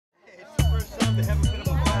Welcome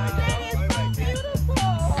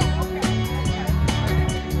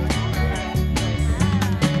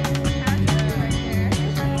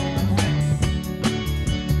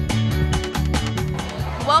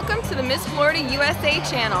to the Miss Florida USA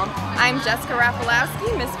channel. I'm Jessica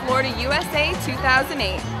Rafalowski, Miss Florida USA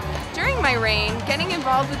 2008. During my reign, getting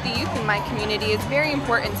involved with the youth in my community is very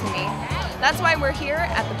important to me. That's why we're here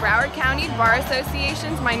at the Broward County Bar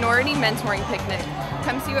Association's Minority Mentoring Picnic.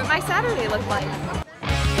 Come see what my Saturday looked like.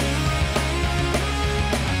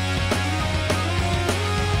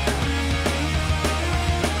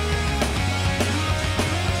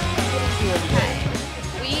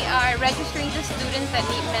 We are registering the students that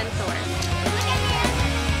need mentors.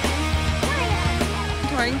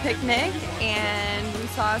 Mentoring picnic, and we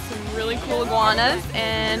saw some really cool iguanas,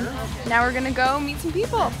 and now we're gonna go meet some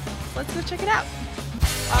people. Let's go check it out.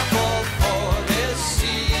 I fall for this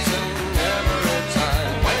season every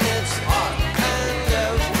time when it's hot and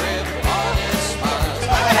everybody's smiles. I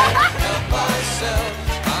can't help myself,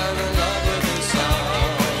 I'm in love with the summer.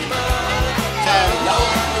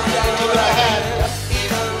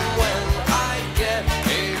 Even when I get a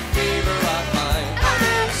fever, I find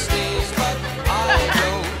I sneeze, but I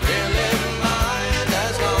don't really mind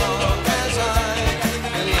as long as I'm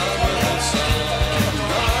in love with the summer.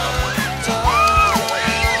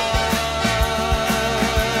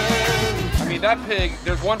 That pig,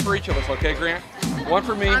 there's one for each of us, okay, Grant? One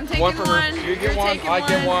for me, one for her. You get one, I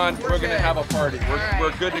get one. We're going to have a party.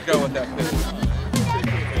 We're good to go with that pig.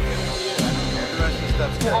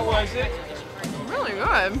 How was it? Really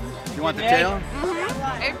good. You want the tail?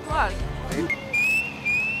 Mm-hmm. A+.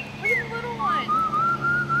 Look at the little one.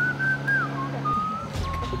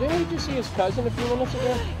 So didn't we just see his cousin a few minutes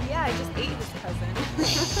ago? Yeah, I just ate his cousin.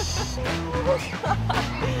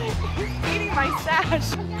 He's eating my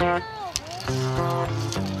stash.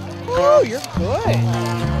 Oh, you're good.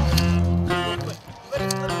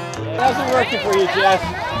 How's it working for you, Jess?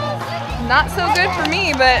 Not so good for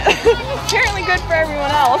me, but apparently good for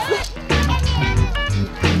everyone else.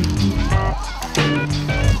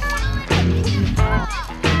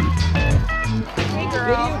 Hey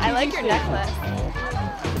girl, I like your necklace.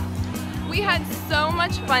 We had so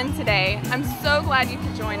much fun today. I'm so glad you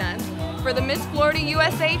could join us. For the Miss Florida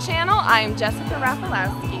USA channel, I am Jessica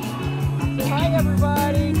Rafalowski. Hi,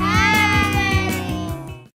 everybody.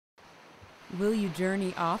 Hi. Will you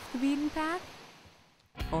journey off the beaten path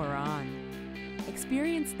or on?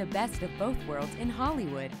 Experience the best of both worlds in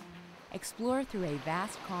Hollywood. Explore through a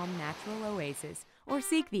vast, calm, natural oasis or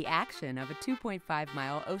seek the action of a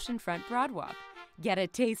 2.5-mile oceanfront broadwalk. Get a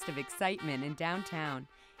taste of excitement in downtown.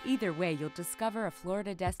 Either way, you'll discover a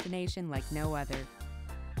Florida destination like no other.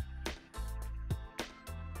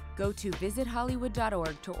 Go to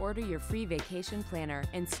visithollywood.org to order your free vacation planner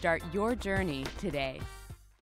and start your journey today.